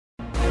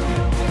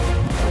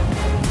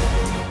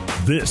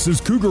This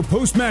is Cougar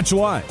Post-Match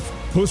Live.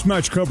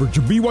 Post-match coverage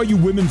of BYU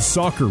women's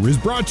soccer is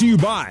brought to you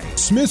by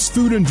Smith's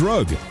Food and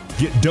Drug.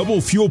 Get double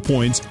fuel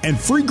points and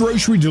free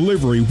grocery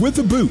delivery with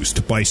a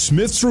boost by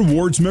Smith's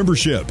Rewards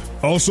membership.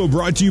 Also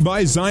brought to you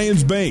by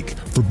Zions Bank.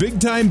 For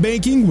big-time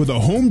banking with a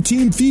home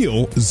team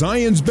feel,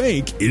 Zions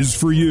Bank is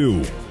for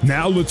you.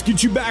 Now let's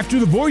get you back to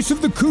the voice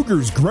of the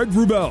Cougars, Greg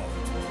Wrubell.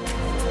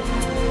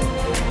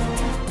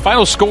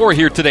 Final score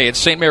here today at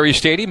St. Mary's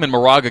Stadium in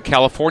Moraga,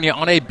 California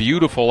on a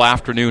beautiful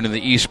afternoon in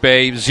the East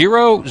Bay,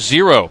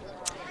 0-0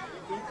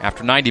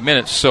 after 90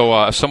 minutes. So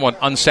a somewhat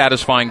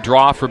unsatisfying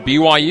draw for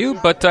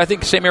BYU, but I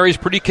think St. Mary's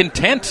pretty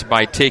content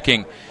by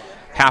taking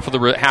half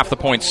the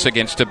points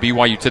against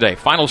BYU today.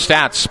 Final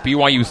stats,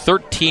 BYU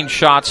 13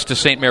 shots to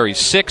St. Mary's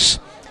 6.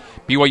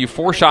 BYU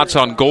 4 shots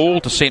on goal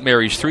to St.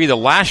 Mary's 3. The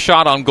last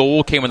shot on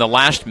goal came in the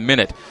last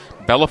minute.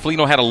 Bella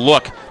Felino had a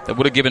look that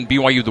would have given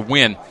BYU the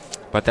win.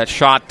 But that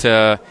shot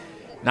didn't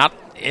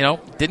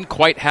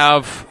quite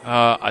have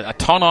a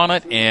ton on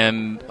it,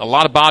 and a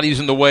lot of bodies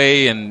in the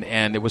way,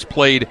 and it was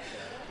played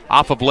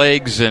off of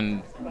legs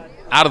and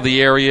out of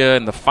the area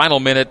in the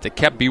final minute that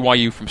kept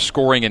BYU from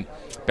scoring, and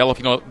Bella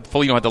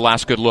Felino had the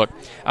last good look.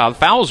 The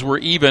fouls were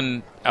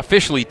even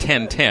officially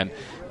 10-10,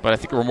 but I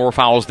think there were more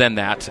fouls than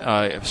that.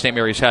 St.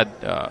 Mary's had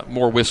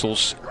more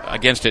whistles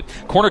against it.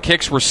 Corner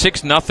kicks were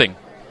 6-0.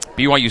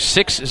 BYU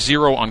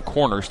 6-0 on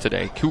corners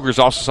today. Cougars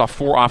also saw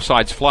 4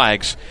 offsides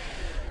flags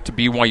to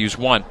BYU's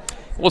 1.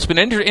 Well, it's been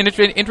an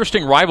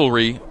interesting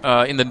rivalry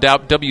in the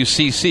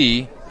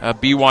WCC,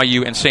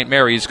 BYU and St.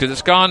 Mary's, because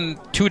it's gone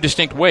 2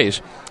 distinct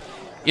ways.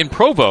 In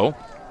Provo,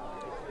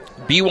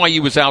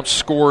 BYU was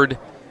outscored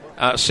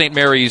St.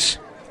 Mary's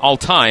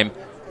all-time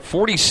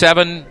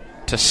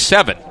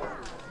 47-7.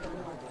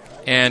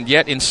 And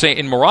yet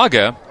in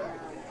Moraga,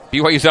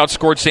 BYU's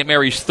outscored St.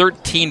 Mary's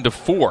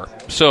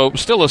 13-4. So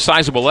still a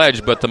sizable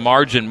edge, but the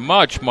margin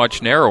much,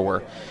 much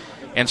narrower.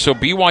 And so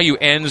BYU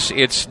ends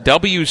its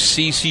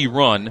WCC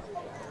run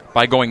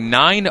by going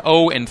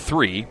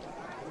 9-0-3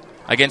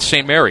 against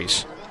St.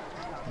 Mary's.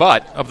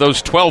 But of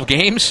those 12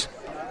 games,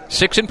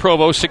 6 in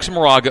Provo, 6 in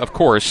Moraga, of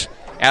course.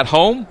 At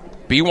home,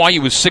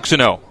 BYU was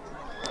 6-0.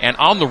 And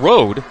on the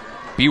road,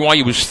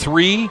 BYU was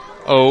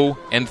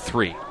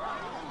 3-0-3.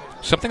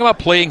 Something about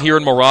playing here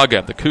in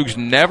Moraga. The Cougs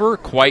never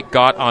quite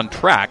got on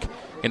track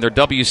in their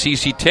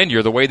WCC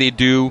tenure the way they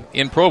do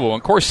in Provo.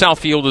 And of course,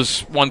 Southfield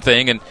is one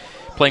thing, and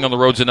playing on the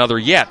road's another.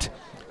 Yet,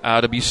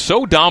 to be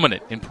so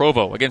dominant in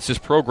Provo against this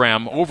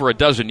program over a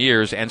dozen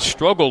years and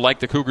struggle like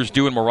the Cougars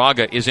do in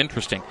Moraga is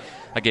interesting.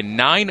 Again,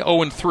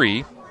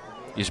 9-0-3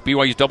 is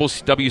BYU's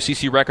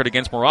WCC record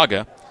against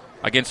Moraga,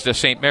 against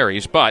St.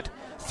 Mary's, but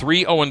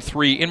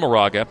 3-0-3 in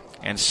Moraga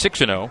and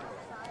 6-0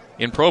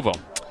 in Provo.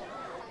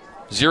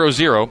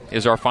 0-0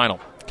 is our final.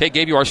 Kate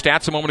gave you our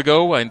stats a moment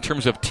ago in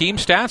terms of team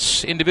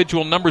stats,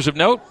 individual numbers of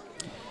note.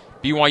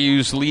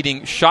 BYU's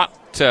leading shot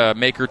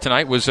maker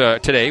today was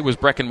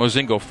Brecken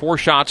Mozingo. 4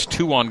 shots,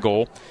 2 on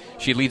goal.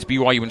 She leads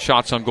BYU in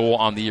shots on goal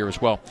on the year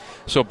as well.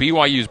 So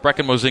BYU's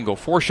Brecken Mozingo,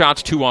 4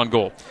 shots, 2 on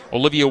goal.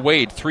 Olivia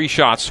Wade, 3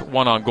 shots,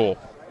 1 on goal.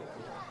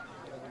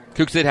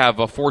 Cougs did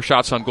have 4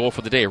 shots on goal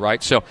for the day,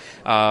 right? So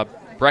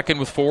Brecken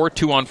with 4,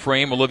 2 on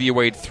frame. Olivia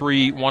Wade,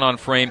 3, 1 on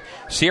frame.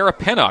 Sierra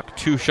Pennock,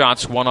 2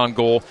 shots, 1 on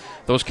goal.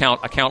 Those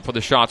account for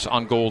the shots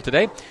on goal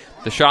today.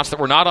 The shots that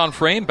were not on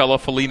frame, Bella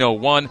Felino,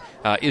 1.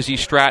 Izzy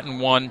Stratton,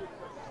 1.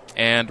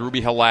 And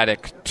Ruby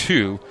Hladek,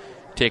 2.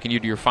 Taking you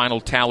to your final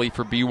tally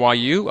for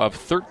BYU of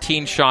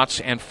 13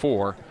 shots and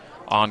 4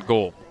 on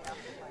goal. All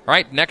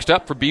right, next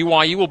up for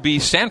BYU will be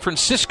San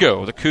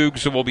Francisco. The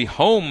Cougs will be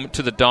home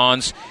to the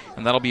Dons,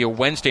 and that'll be a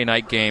Wednesday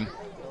night game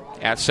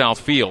at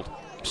Southfield.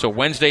 So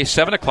Wednesday,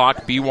 7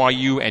 o'clock,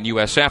 BYU and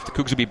USF. The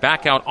Cougs will be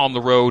back out on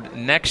the road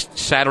next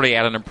Saturday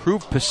at an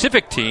improved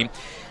Pacific team.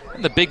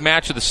 And the big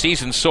match of the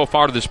season so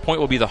far to this point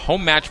will be the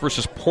home match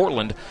versus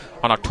Portland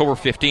on October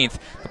 15th.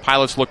 The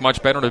Pilots look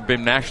much better and have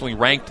been nationally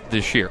ranked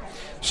this year.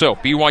 So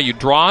BYU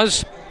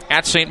draws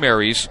at St.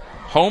 Mary's,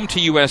 home to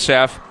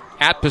USF,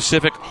 at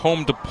Pacific,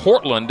 home to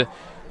Portland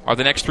are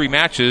the next 3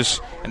 matches.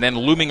 And then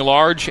looming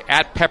large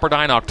at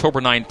Pepperdine October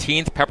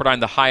 19th. Pepperdine,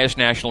 the highest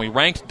nationally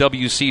ranked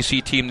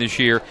WCC team this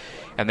year.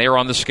 And they are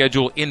on the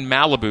schedule in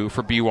Malibu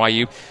for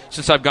BYU.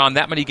 Since I've gone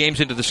that many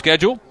games into the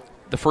schedule,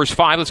 the first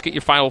 5, let's get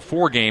your final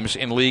 4 games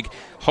in league.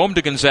 Home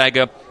to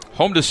Gonzaga,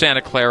 home to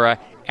Santa Clara,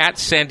 at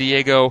San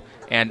Diego,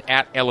 and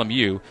at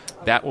LMU.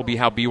 That will be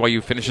how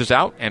BYU finishes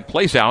out and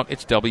plays out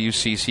its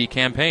WCC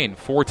campaign.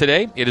 For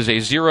today, it is a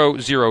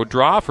 0-0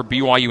 draw for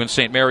BYU and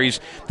St.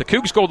 Mary's. The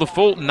Cougs go the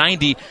full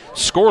 90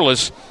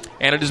 scoreless,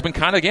 and it has been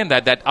kind of, again,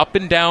 that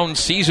up-and-down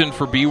season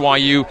for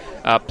BYU.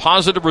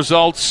 Positive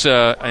results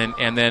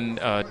and then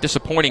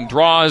disappointing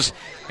draws,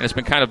 and it's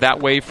been kind of that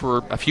way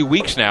for a few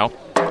weeks now.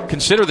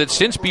 Consider that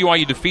since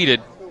BYU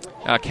defeated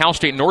Cal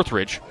State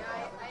Northridge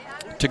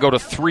to go to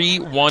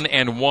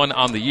 3-1-1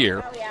 on the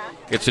year,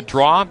 it's a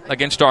draw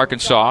against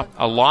Arkansas,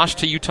 a loss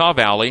to Utah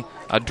Valley,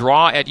 a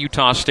draw at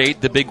Utah State,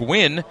 the big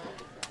win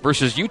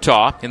versus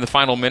Utah in the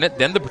final minute,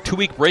 then the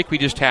 2-week break we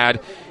just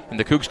had And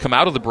the Cougs come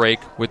out of the break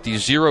with the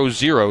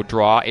 0-0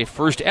 draw, a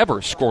first-ever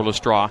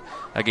scoreless draw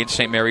against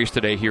St. Mary's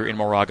today here in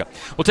Moraga.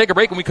 We'll take a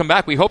break. When we come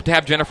back, we hope to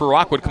have Jennifer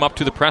Rockwood come up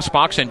to the press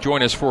box and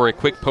join us for a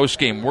quick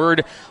post-game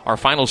word. Our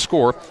final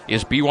score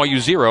is BYU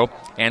 0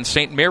 and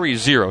St.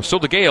 Mary's 0. So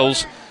the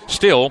Gales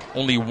still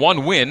only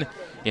one win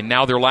in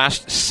now their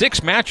last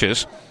 6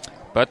 matches,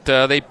 but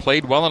they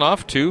played well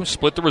enough to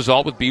split the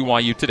result with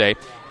BYU today.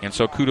 And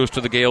so kudos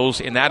to the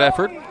Gales in that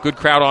effort. Good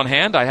crowd on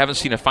hand. I haven't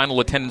seen a final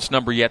attendance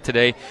number yet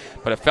today,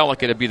 but it felt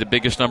like it would be the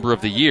biggest number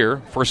of the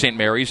year for St.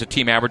 Mary's, a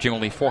team averaging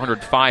only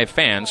 405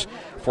 fans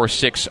for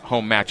 6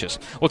 home matches.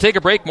 We'll take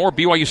a break. More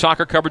BYU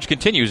soccer coverage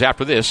continues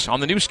after this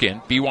on the new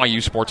skin,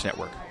 BYU Sports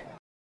Network.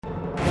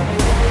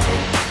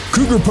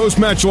 Cougar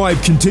Post-Match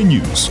Live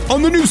continues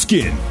on the new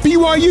skin,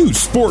 BYU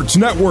Sports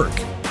Network.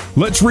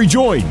 Let's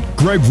rejoin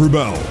Greg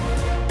Wrubell.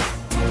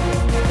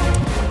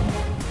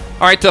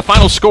 All right, the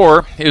final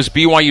score is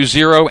BYU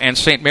 0 and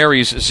St.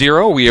 Mary's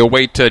 0. We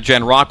await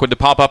Jen Rockwood to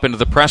pop up into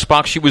the press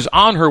box. She was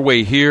on her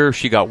way here.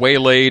 She got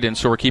waylaid, and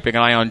so we're keeping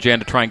an eye on Jen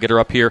to try and get her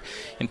up here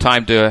in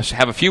time to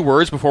have a few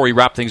words before we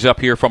wrap things up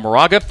here from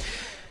Moraga.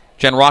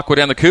 Jen Rockwood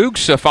and the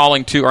Cougs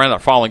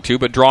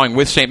drawing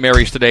with St.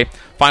 Mary's today.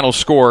 Final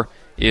score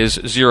is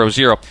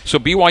 0-0. So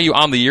BYU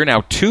on the year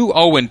now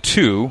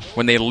 2-0-2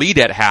 when they lead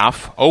at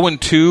half,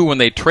 0-2 when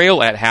they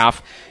trail at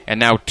half, and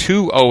now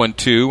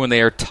 2-0-2 when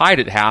they are tied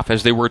at half,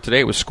 as they were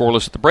today. It was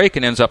scoreless at the break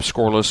and ends up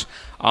scoreless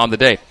on the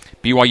day.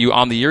 BYU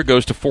on the year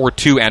goes to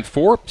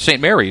 4-2-4. St.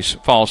 Mary's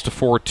falls to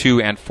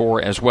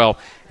 4-2-4 as well,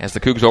 as the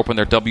Cougs open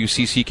their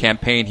WCC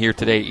campaign here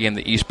today in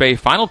the East Bay.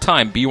 Final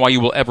time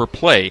BYU will ever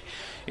play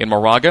in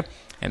Moraga,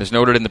 and as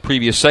noted in the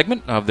previous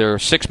segment of their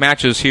 6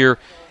 matches here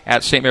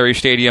at St. Mary's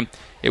Stadium,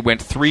 it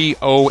went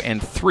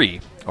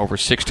 3-0-3 over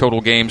 6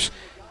 total games,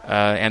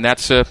 and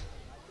that's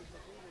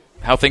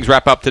how things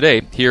wrap up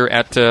today here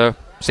at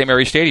St.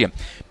 Mary's Stadium.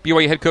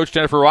 BYU head coach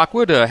Jennifer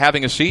Rockwood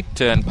having a seat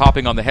and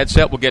popping on the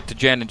headset. We'll get to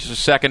Jen in just a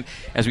second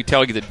as we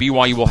tell you that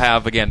BYU will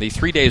have, again, the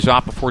 3 days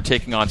off before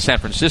taking on San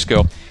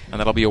Francisco, and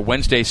that'll be a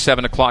Wednesday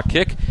 7 o'clock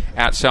kick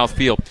at South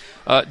Field.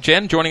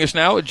 Jen joining us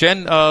now.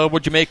 Jen,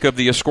 what'd you make of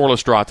the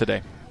scoreless draw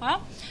today?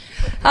 Well,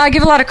 I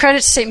give a lot of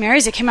credit to St.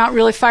 Mary's. They came out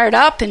really fired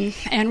up and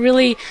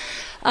really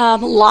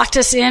locked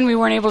us in. We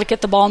weren't able to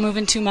get the ball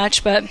moving too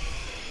much, but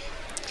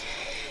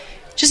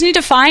just need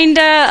to find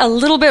a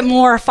little bit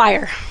more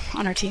fire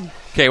on our team.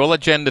 Okay, we'll let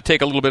Jen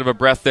take a little bit of a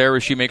breath there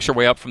as she makes her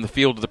way up from the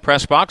field to the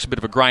press box. A bit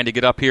of a grind to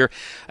get up here,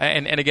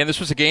 and again,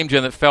 this was a game,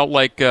 Jen, that felt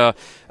like felt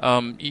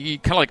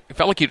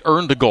like you'd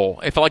earned a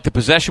goal. It felt like the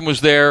possession was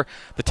there,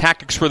 the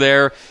tactics were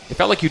there. It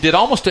felt like you did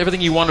almost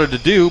everything you wanted to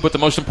do, but the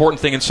most important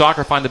thing in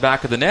soccer, find the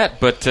back of the net.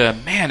 But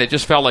man, it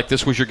just felt like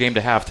this was your game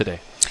to have today.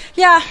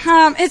 Yeah,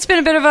 it's been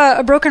a bit of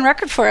a broken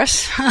record for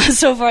us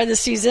so far this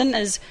season,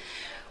 as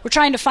we're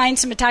trying to find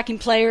some attacking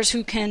players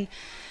who can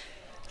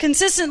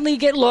consistently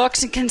get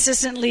looks and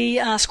consistently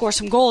score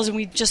some goals, and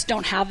we just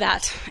don't have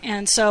that.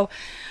 And so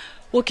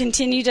we'll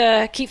continue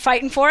to keep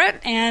fighting for it,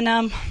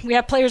 and we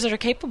have players that are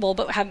capable,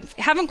 but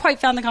haven't quite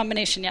found the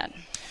combination yet.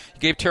 You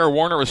gave Tara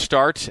Warner a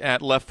start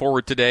at left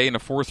forward today in a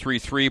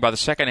 4-3-3. By the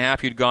second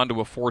half, you'd gone to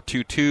a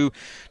 4-2-2,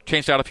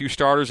 changed out a few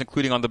starters,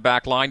 including on the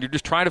back line. You're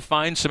just trying to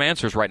find some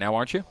answers right now,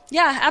 aren't you?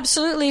 Yeah,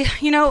 absolutely.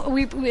 You know,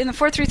 we in the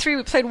 4-3-3,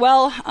 we played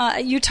well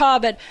at Utah,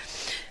 but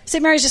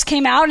St. Mary's just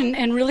came out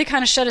and really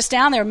kind of shut us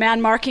down. They were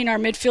man-marking our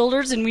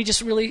midfielders, and we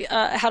just really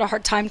had a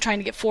hard time trying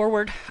to get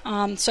forward.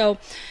 So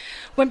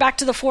went back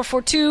to the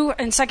 4-4-2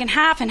 in second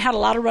half and had a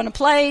lot of run of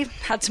play,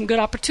 had some good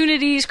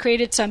opportunities,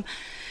 created some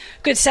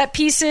good set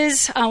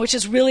pieces, which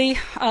has really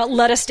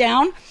let us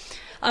down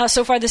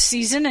so far this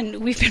season, and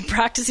we've been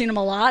practicing them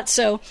a lot.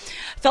 So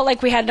felt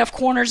like we had enough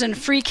corners and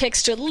free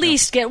kicks to at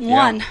least get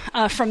one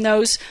from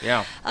those.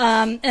 Yeah.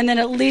 And then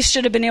at least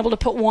should have been able to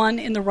put one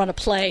in the run of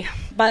play.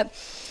 But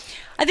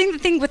I think the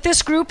thing with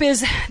this group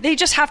is they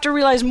just have to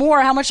realize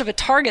more how much of a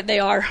target they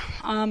are.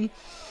 I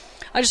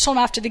just told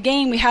them after the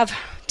game, we have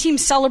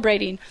teams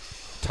celebrating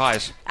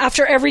ties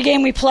after every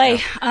game we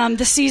play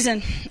this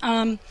season,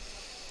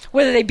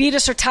 whether they beat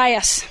us or tie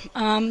us.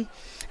 And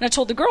I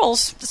told the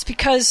girls, it's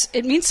because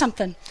it means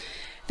something.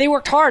 They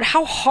worked hard.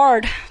 How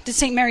hard did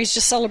St. Mary's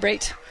just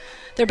celebrate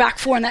their back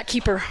four and that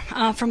keeper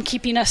from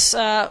keeping us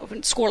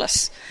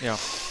scoreless? Yeah.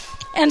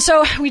 And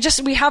so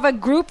we have a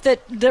group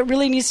that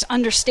really needs to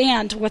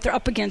understand what they're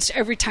up against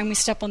every time we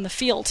step on the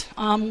field.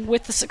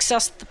 With the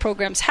success that the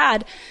program's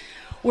had,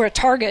 we're a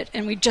target,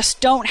 and we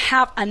just don't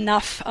have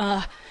enough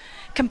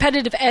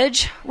competitive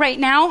edge right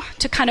now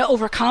to kind of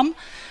overcome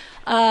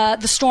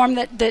the storm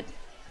that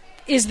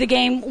is the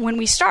game when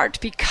we start,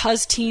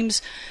 because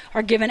teams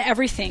are given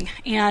everything.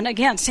 And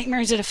again, St.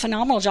 Mary's did a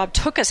phenomenal job,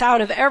 took us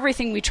out of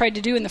everything we tried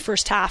to do in the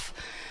first half.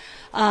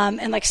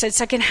 And like I said,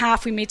 second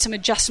half we made some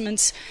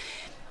adjustments,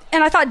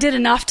 and I thought did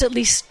enough to at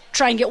least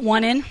try and get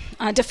one in.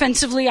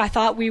 Defensively, I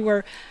thought we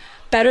were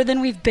better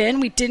than we've been.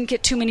 We didn't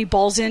get too many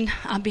balls in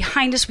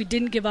behind us. We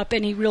didn't give up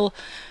any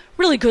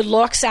really good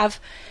looks.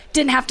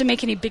 Didn't have to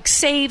make any big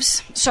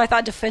saves. So I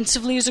thought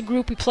defensively as a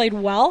group we played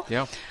well.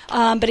 Yeah.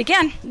 But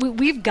again,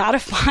 we've got to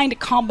find a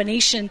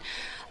combination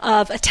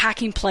of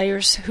attacking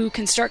players who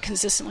can start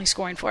consistently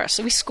scoring for us.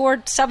 So we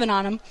scored 7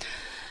 on them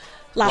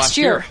last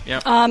year.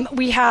 Yeah.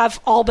 We have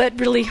all but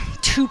really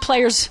 2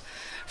 players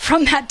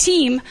from that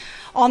team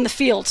on the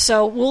field.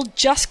 So we'll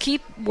just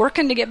keep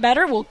working to get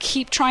better. We'll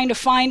keep trying to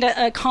find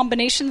a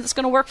combination that's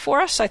going to work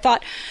for us. I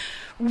thought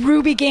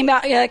Ruby came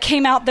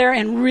out there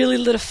and really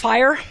lit a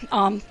fire.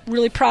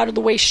 Really proud of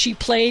the way she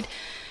played.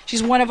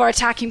 She's one of our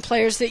attacking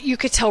players that you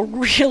could tell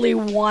really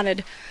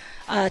wanted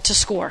to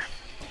score.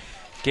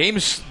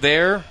 Games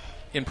there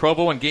in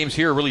Provo and games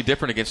here are really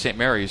different against St.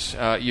 Mary's.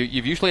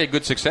 You've usually had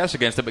good success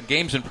against them, but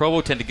games in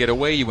Provo tend to get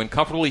away. You win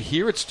comfortably.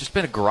 Here, it's just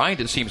been a grind,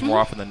 it seems, more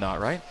often than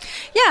not, right?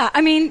 Yeah,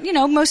 I mean,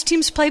 most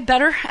teams play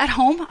better at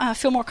home,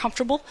 feel more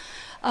comfortable.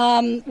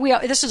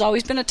 This has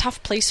always been a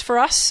tough place for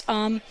us.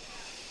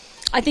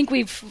 I think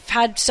we've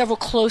had several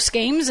close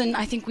games, and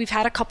I think we've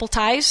had a couple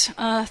ties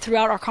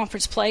throughout our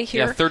conference play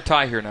here. Yeah, 3rd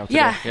tie here now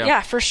today. Yeah,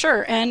 for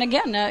sure. And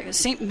again,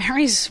 St.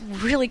 Mary's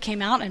really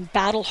came out and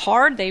battled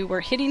hard. They were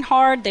hitting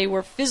hard. They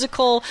were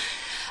physical.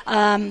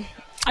 And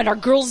our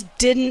girls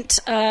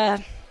didn't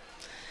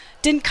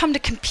come to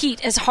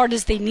compete as hard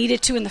as they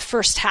needed to in the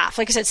first half.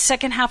 Like I said,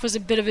 second half was a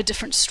bit of a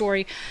different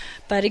story.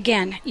 But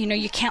again,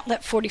 you can't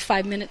let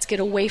 45 minutes get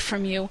away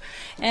from you.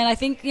 And I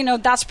think,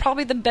 that's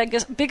probably the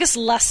biggest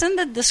lesson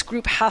that this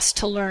group has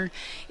to learn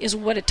is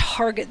what a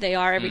target they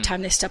are every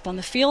time they step on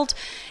the field.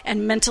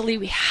 And mentally,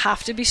 we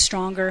have to be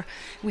stronger.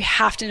 We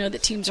have to know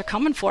that teams are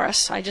coming for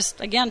us. I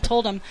just, again,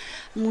 told them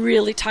I'm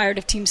really tired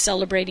of teams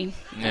celebrating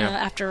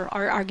after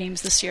our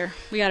games this year.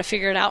 We got to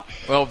figure it out.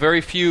 Well,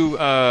 very few,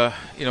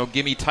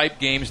 gimme type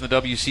games in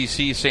the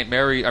WCC.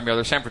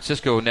 San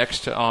Francisco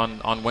next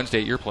on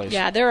Wednesday at your place.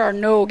 Yeah, there are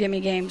no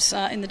gimme games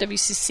in the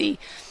WCC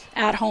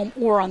at home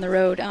or on the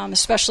road,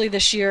 especially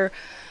this year.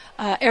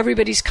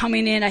 Everybody's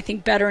coming in, I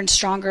think, better and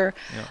stronger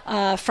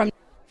from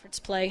conference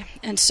play,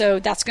 and so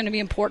that's going to be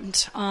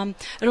important. And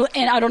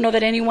I don't know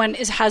that anyone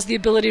has the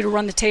ability to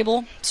run the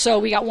table, so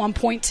we got 1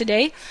 point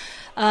today,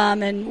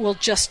 and we'll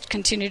just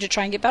continue to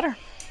try and get better.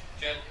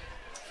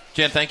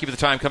 Jen, thank you for the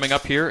time coming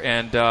up here,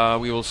 and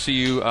we will see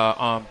you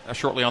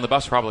shortly on the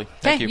bus, probably.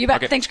 Thank you. You bet.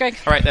 Okay. Thanks, Greg.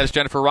 All right, that is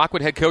Jennifer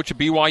Rockwood, head coach of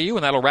BYU,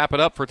 and that'll wrap it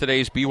up for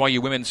today's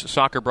BYU women's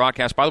soccer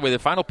broadcast. By the way, the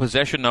final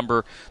possession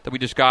number that we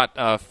just got,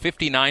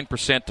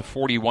 59% to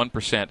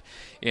 41%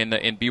 in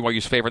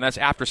BYU's favor, and that's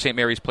after St.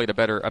 Mary's played a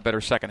better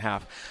second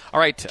half. All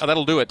right,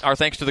 that'll do it. Our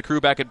thanks to the crew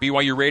back at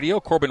BYU Radio,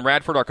 Corbin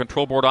Radford, our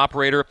control board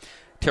operator,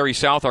 Terry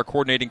South, our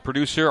coordinating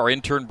producer, our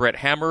intern Brett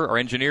Hammer, our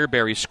engineer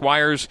Barry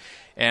Squires,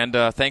 and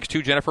thanks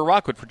to Jennifer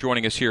Rockwood for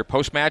joining us here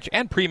post-match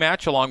and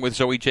pre-match, along with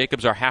Zoe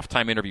Jacobs, our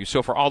halftime interview.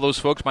 So for all those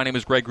folks, my name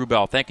is Greg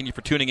Wrubell. Thanking you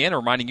for tuning in and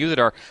reminding you that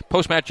our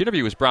post-match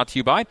interview is brought to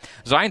you by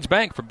Zions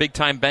Bank. For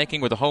big-time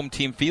banking with a home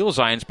team feel,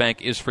 Zions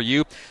Bank is for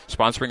you,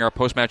 sponsoring our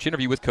post-match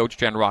interview with Coach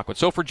Jen Rockwood.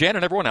 So for Jen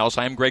and everyone else,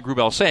 I am Greg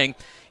Wrubell saying,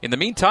 in the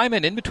meantime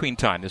and in between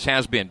time, this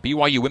has been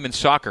BYU Women's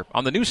Soccer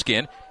on the new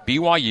skin,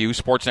 BYU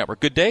Sports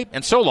Network. Good day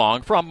and so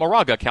long from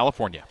Moraga,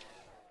 California.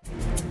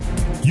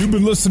 You've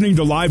been listening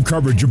to live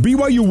coverage of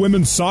BYU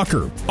Women's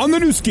Soccer on the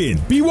new skin,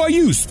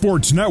 BYU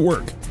Sports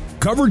Network.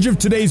 Coverage of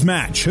today's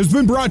match has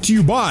been brought to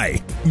you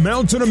by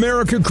Mountain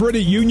America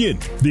Credit Union,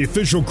 the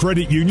official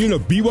credit union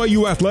of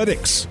BYU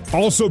Athletics.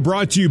 Also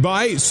brought to you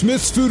by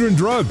Smith's Food and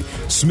Drug.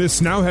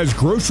 Smith's now has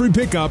grocery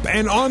pickup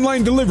and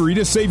online delivery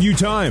to save you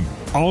time.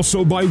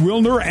 Also by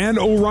Wilner and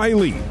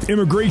O'Reilly,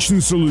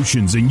 immigration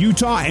solutions in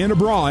Utah and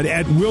abroad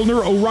at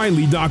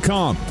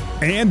WilnerO'Reilly.com.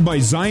 And by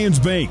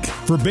Zions Bank.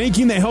 For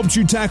banking that helps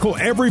you tackle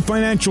every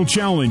financial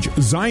challenge,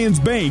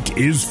 Zions Bank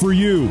is for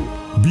you.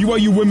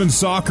 BYU Women's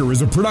Soccer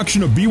is a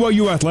production of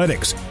BYU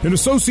Athletics in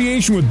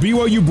association with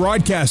BYU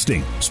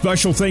Broadcasting.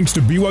 Special thanks to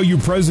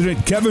BYU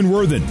President Kevin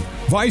Worthen,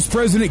 Vice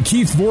President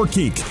Keith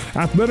Vorkink,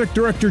 Athletic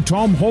Director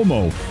Tom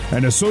Holmo,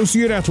 and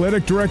Associate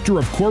Athletic Director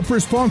of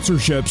Corporate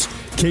Sponsorships,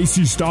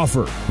 Casey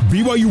Stauffer.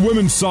 BYU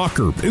Women's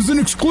Soccer is an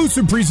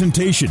exclusive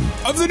presentation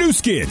of the new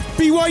skin,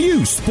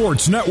 BYU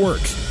Sports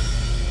Network.